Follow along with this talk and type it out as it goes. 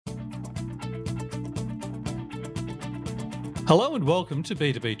Hello and welcome to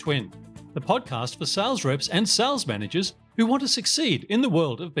B2B Twin, the podcast for sales reps and sales managers who want to succeed in the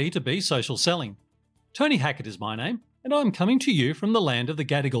world of B2B social selling. Tony Hackett is my name, and I'm coming to you from the land of the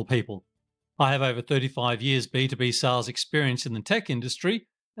Gadigal people. I have over 35 years B2B sales experience in the tech industry,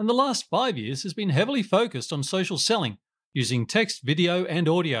 and the last 5 years has been heavily focused on social selling using text, video, and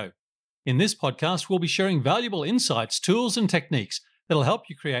audio. In this podcast, we'll be sharing valuable insights, tools, and techniques that'll help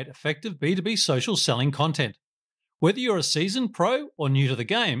you create effective B2B social selling content. Whether you're a seasoned pro or new to the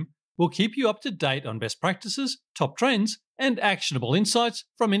game, we'll keep you up to date on best practices, top trends, and actionable insights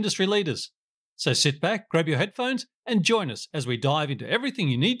from industry leaders. So sit back, grab your headphones, and join us as we dive into everything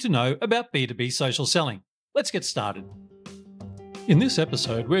you need to know about B2B social selling. Let's get started. In this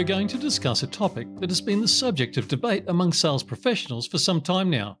episode, we're going to discuss a topic that has been the subject of debate among sales professionals for some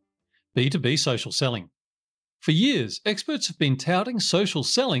time now: B2B social selling. For years, experts have been touting social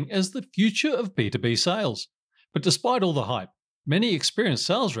selling as the future of B2B sales. But despite all the hype, many experienced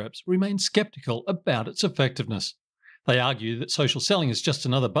sales reps remain skeptical about its effectiveness. They argue that social selling is just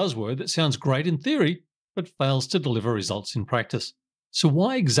another buzzword that sounds great in theory, but fails to deliver results in practice. So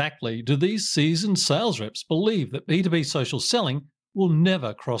why exactly do these seasoned sales reps believe that B2B social selling will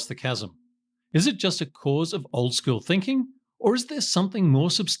never cross the chasm? Is it just a cause of old school thinking, or is there something more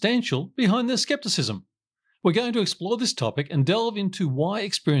substantial behind their skepticism? We're going to explore this topic and delve into why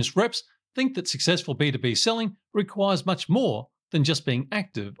experienced reps think that successful B2B selling requires much more than just being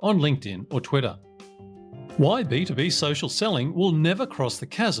active on LinkedIn or Twitter. Why B2B social selling will never cross the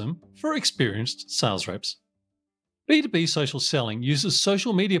chasm for experienced sales reps. B2B social selling uses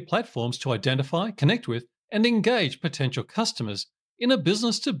social media platforms to identify, connect with, and engage potential customers in a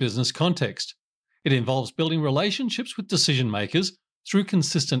business-to-business context. It involves building relationships with decision makers through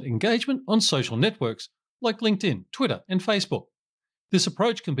consistent engagement on social networks like LinkedIn, Twitter, and Facebook. This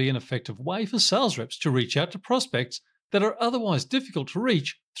approach can be an effective way for sales reps to reach out to prospects that are otherwise difficult to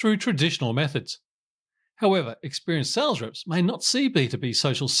reach through traditional methods. However, experienced sales reps may not see B2B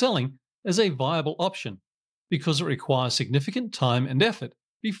social selling as a viable option because it requires significant time and effort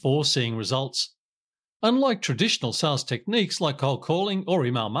before seeing results. Unlike traditional sales techniques like cold calling or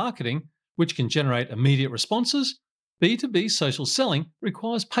email marketing, which can generate immediate responses, B2B social selling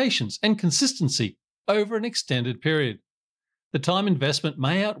requires patience and consistency over an extended period. The time investment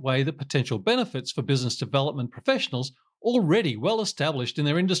may outweigh the potential benefits for business development professionals already well established in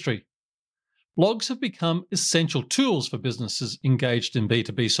their industry. Blogs have become essential tools for businesses engaged in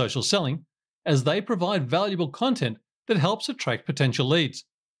B2B social selling, as they provide valuable content that helps attract potential leads.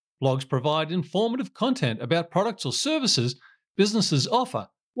 Blogs provide informative content about products or services businesses offer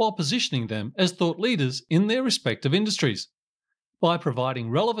while positioning them as thought leaders in their respective industries. By providing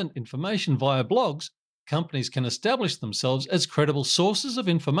relevant information via blogs, companies can establish themselves as credible sources of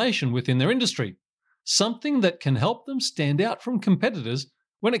information within their industry, something that can help them stand out from competitors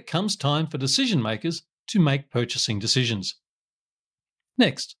when it comes time for decision makers to make purchasing decisions.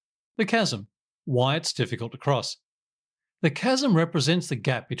 Next, the chasm. Why it's difficult to cross. The chasm represents the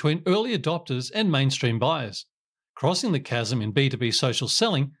gap between early adopters and mainstream buyers. Crossing the chasm in B2B social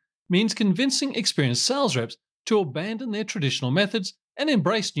selling means convincing experienced sales reps to abandon their traditional methods and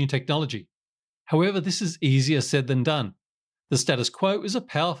embrace new technology. However, this is easier said than done. The status quo is a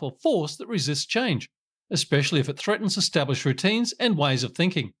powerful force that resists change, especially if it threatens established routines and ways of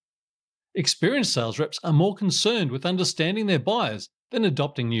thinking. Experienced sales reps are more concerned with understanding their buyers than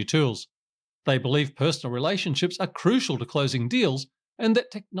adopting new tools. They believe personal relationships are crucial to closing deals and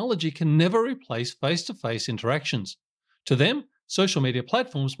that technology can never replace face-to-face interactions. To them, social media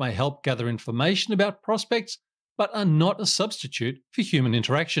platforms may help gather information about prospects, but are not a substitute for human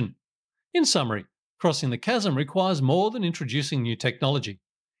interaction. In summary, crossing the chasm requires more than introducing new technology.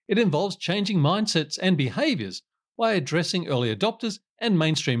 It involves changing mindsets and behaviours by addressing early adopters and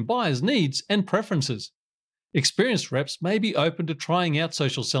mainstream buyers' needs and preferences. Experienced reps may be open to trying out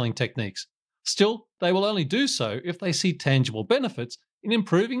social selling techniques. Still, they will only do so if they see tangible benefits in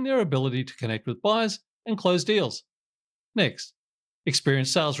improving their ability to connect with buyers and close deals. Next,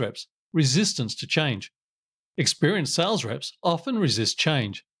 experienced sales reps. Resistance to change. Experienced sales reps often resist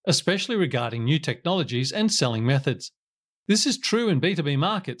change, especially regarding new technologies and selling methods. This is true in B2B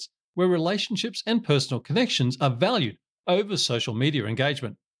markets, where relationships and personal connections are valued over social media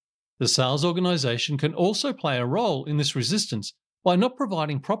engagement. The sales organisation can also play a role in this resistance by not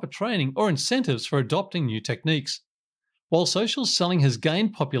providing proper training or incentives for adopting new techniques. While social selling has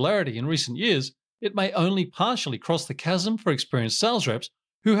gained popularity in recent years, it may only partially cross the chasm for experienced sales reps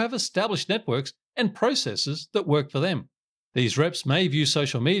who have established networks and processes that work for them. These reps may view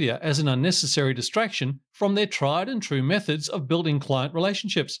social media as an unnecessary distraction from their tried and true methods of building client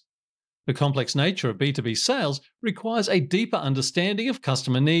relationships. The complex nature of B2B sales requires a deeper understanding of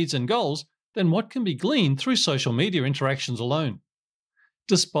customer needs and goals than what can be gleaned through social media interactions alone.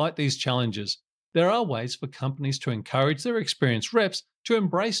 Despite these challenges, there are ways for companies to encourage their experienced reps to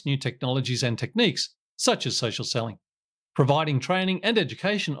embrace new technologies and techniques, such as social selling. Providing training and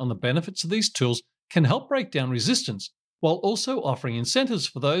education on the benefits of these tools can help break down resistance, while also offering incentives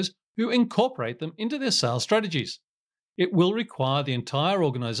for those who incorporate them into their sales strategies. It will require the entire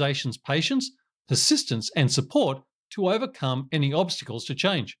organization's patience, persistence, and support to overcome any obstacles to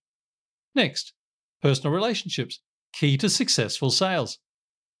change. Next, personal relationships, key to successful sales.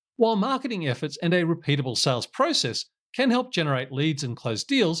 While marketing efforts and a repeatable sales process can help generate leads and close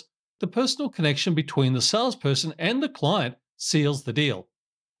deals, the personal connection between the salesperson and the client seals the deal.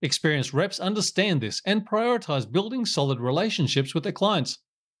 Experienced reps understand this and prioritize building solid relationships with their clients.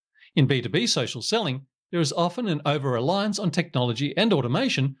 In B2B social selling, there is often an over-reliance on technology and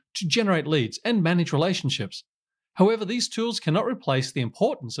automation to generate leads and manage relationships. However, these tools cannot replace the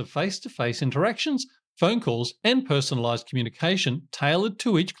importance of face-to-face interactions, phone calls, and personalized communication tailored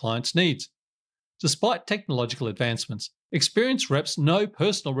to each client's needs. Despite technological advancements, experienced reps know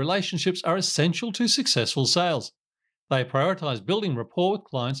personal relationships are essential to successful sales. They prioritize building rapport with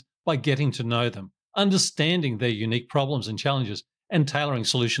clients by getting to know them, understanding their unique problems and challenges, and tailoring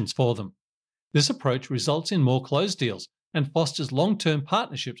solutions for them. This approach results in more closed deals and fosters long-term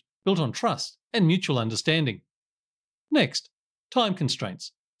partnerships built on trust and mutual understanding. Next, time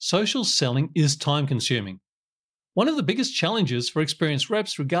constraints. Social selling is time-consuming. One of the biggest challenges for experienced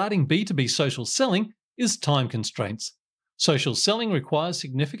reps regarding B2B social selling is time constraints. Social selling requires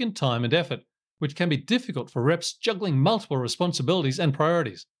significant time and effort, which can be difficult for reps juggling multiple responsibilities and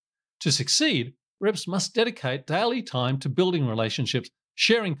priorities. To succeed, reps must dedicate daily time to building relationships,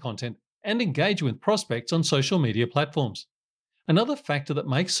 sharing content, and engaging with prospects on social media platforms. Another factor that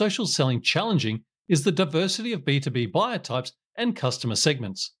makes social selling challenging is the diversity of B2B buyer types and customer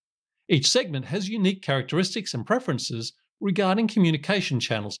segments. Each segment has unique characteristics and preferences regarding communication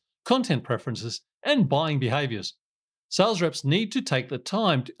channels, content preferences, and buying behaviors. Sales reps need to take the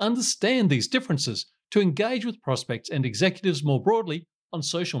time to understand these differences to engage with prospects and executives more broadly on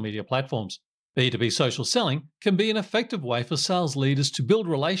social media platforms. B2B social selling can be an effective way for sales leaders to build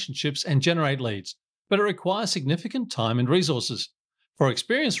relationships and generate leads, but it requires significant time and resources. For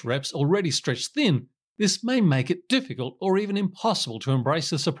experienced reps already stretched thin, this may make it difficult or even impossible to embrace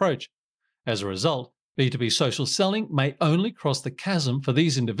this approach. As a result, B2B social selling may only cross the chasm for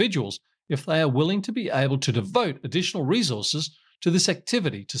these individuals if they are willing to be able to devote additional resources to this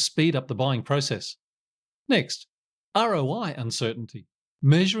activity to speed up the buying process. Next, ROI uncertainty.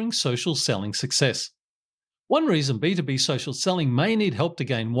 Measuring social selling success. One reason B2B social selling may need help to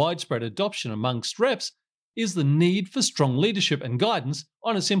gain widespread adoption amongst reps is the need for strong leadership and guidance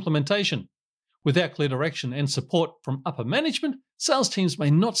on its implementation. Without clear direction and support from upper management, sales teams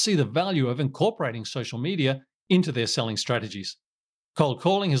may not see the value of incorporating social media into their selling strategies. Cold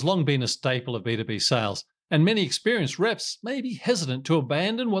calling has long been a staple of B2B sales, and many experienced reps may be hesitant to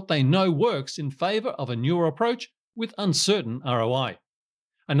abandon what they know works in favor of a newer approach with uncertain ROI.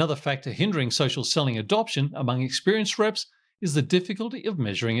 Another factor hindering social selling adoption among experienced reps is the difficulty of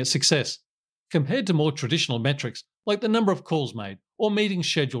measuring its success. Compared to more traditional metrics like the number of calls made or meetings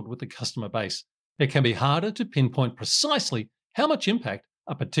scheduled with the customer base, it can be harder to pinpoint precisely how much impact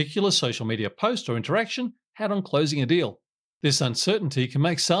a particular social media post or interaction had on closing a deal. This uncertainty can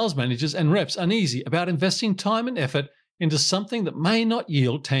make sales managers and reps uneasy about investing time and effort into something that may not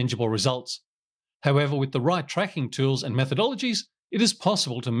yield tangible results. However, with the right tracking tools and methodologies, it is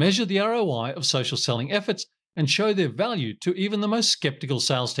possible to measure the ROI of social selling efforts and show their value to even the most skeptical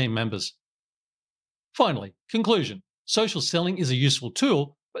sales team members. Finally, conclusion. Social selling is a useful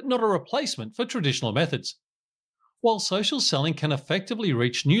tool, but not a replacement for traditional methods. While social selling can effectively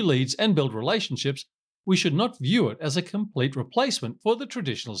reach new leads and build relationships, we should not view it as a complete replacement for the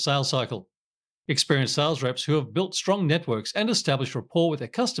traditional sales cycle. Experienced sales reps who have built strong networks and established rapport with their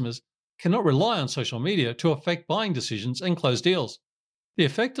customers cannot rely on social media to affect buying decisions and close deals. The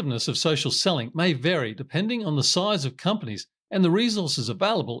effectiveness of social selling may vary depending on the size of companies and the resources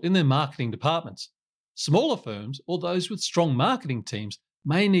available in their marketing departments. Smaller firms or those with strong marketing teams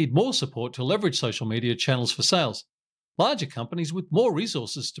may need more support to leverage social media channels for sales. Larger companies with more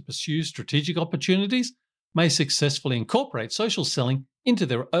resources to pursue strategic opportunities may successfully incorporate social selling into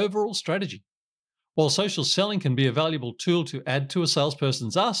their overall strategy. While social selling can be a valuable tool to add to a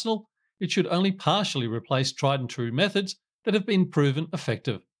salesperson's arsenal, it should only partially replace tried and true methods that have been proven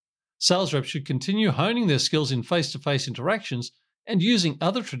effective. Sales reps should continue honing their skills in face-to-face interactions and using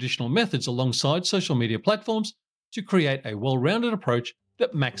other traditional methods alongside social media platforms to create a well-rounded approach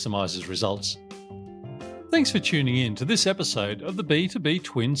that maximizes results. Thanks for tuning in to this episode of the B2B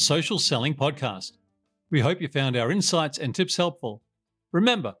Twin Social Selling Podcast. We hope you found our insights and tips helpful.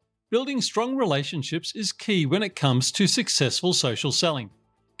 Remember, building strong relationships is key when it comes to successful social selling.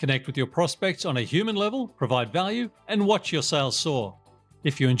 Connect with your prospects on a human level, provide value, and watch your sales soar.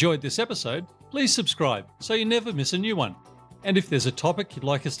 If you enjoyed this episode, please subscribe so you never miss a new one. And if there's a topic you'd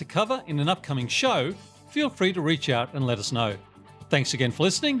like us to cover in an upcoming show, feel free to reach out and let us know. Thanks again for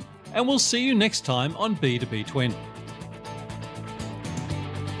listening, and we'll see you next time on B2B Twin.